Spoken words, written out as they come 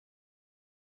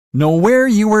Know where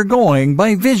you are going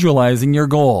by visualizing your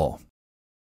goal.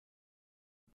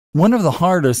 One of the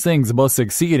hardest things about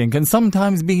succeeding can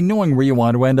sometimes be knowing where you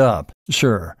want to end up.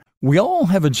 Sure, we all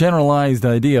have a generalized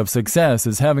idea of success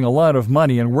as having a lot of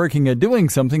money and working at doing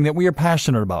something that we are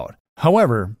passionate about.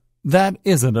 However, that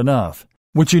isn't enough.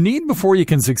 What you need before you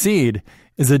can succeed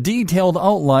is a detailed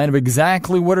outline of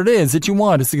exactly what it is that you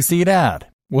want to succeed at.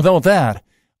 Without that,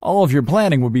 all of your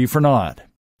planning would be for naught.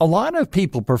 A lot of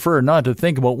people prefer not to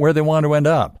think about where they want to end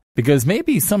up, because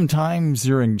maybe sometimes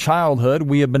during childhood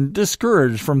we have been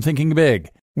discouraged from thinking big.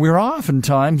 We are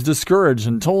oftentimes discouraged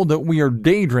and told that we are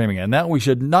daydreaming and that we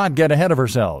should not get ahead of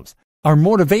ourselves. Our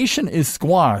motivation is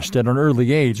squashed at an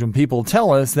early age when people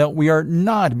tell us that we are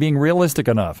not being realistic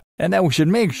enough and that we should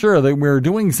make sure that we are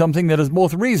doing something that is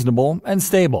both reasonable and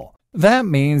stable. That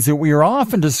means that we are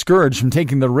often discouraged from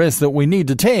taking the risks that we need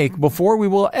to take before we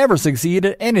will ever succeed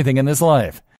at anything in this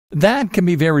life. That can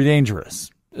be very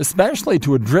dangerous, especially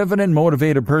to a driven and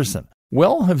motivated person. We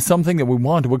all have something that we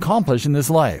want to accomplish in this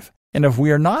life, and if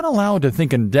we are not allowed to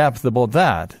think in depth about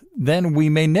that, then we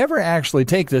may never actually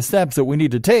take the steps that we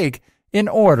need to take in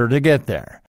order to get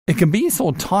there. It can be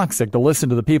so toxic to listen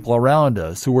to the people around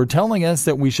us who are telling us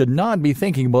that we should not be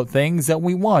thinking about things that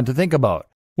we want to think about.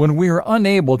 When we are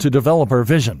unable to develop our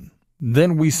vision,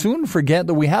 then we soon forget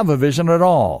that we have a vision at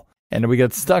all, and we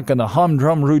get stuck in the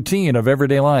humdrum routine of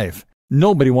everyday life.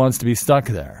 Nobody wants to be stuck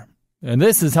there. And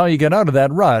this is how you get out of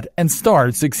that rut and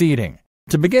start succeeding.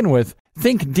 To begin with,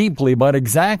 think deeply about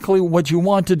exactly what you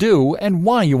want to do and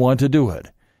why you want to do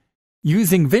it.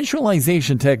 Using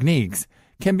visualization techniques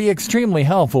can be extremely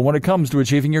helpful when it comes to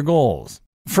achieving your goals.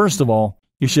 First of all,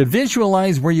 you should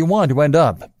visualize where you want to end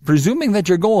up, presuming that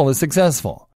your goal is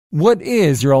successful. What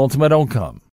is your ultimate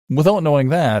outcome? Without knowing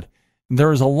that,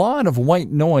 there is a lot of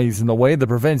white noise in the way that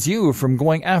prevents you from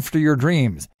going after your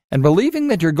dreams and believing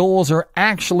that your goals are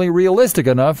actually realistic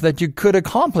enough that you could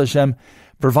accomplish them,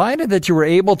 provided that you were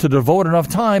able to devote enough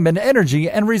time and energy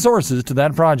and resources to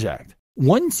that project.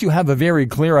 Once you have a very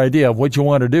clear idea of what you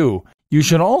want to do, you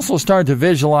should also start to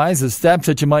visualize the steps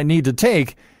that you might need to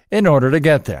take in order to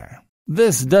get there.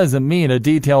 This doesn't mean a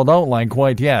detailed outline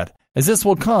quite yet, as this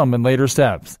will come in later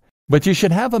steps. But you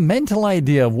should have a mental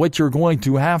idea of what you're going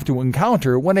to have to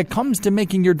encounter when it comes to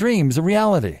making your dreams a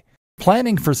reality.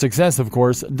 Planning for success, of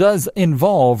course, does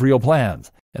involve real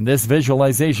plans, and this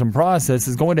visualization process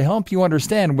is going to help you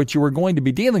understand what you are going to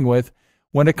be dealing with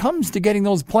when it comes to getting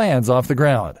those plans off the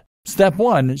ground. Step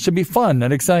 1 should be fun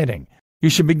and exciting. You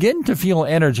should begin to feel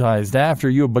energized after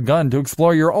you have begun to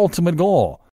explore your ultimate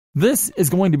goal. This is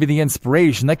going to be the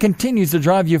inspiration that continues to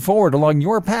drive you forward along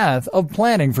your path of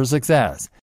planning for success.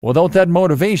 Without that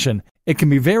motivation, it can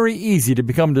be very easy to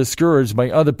become discouraged by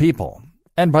other people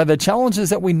and by the challenges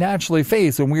that we naturally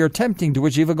face when we are attempting to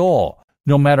achieve a goal.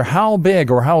 No matter how big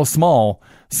or how small,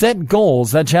 set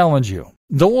goals that challenge you.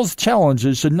 Those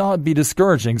challenges should not be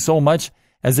discouraging so much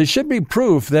as they should be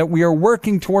proof that we are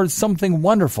working towards something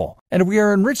wonderful and we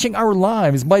are enriching our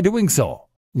lives by doing so.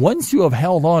 Once you have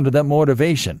held on to that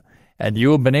motivation and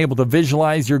you have been able to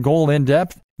visualize your goal in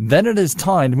depth, then it is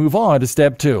time to move on to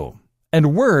step 2.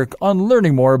 And work on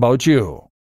learning more about you.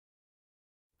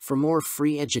 For more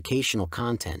free educational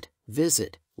content,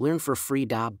 visit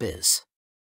learnforfree.biz.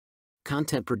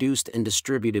 Content produced and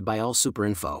distributed by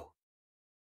AllSuperInfo.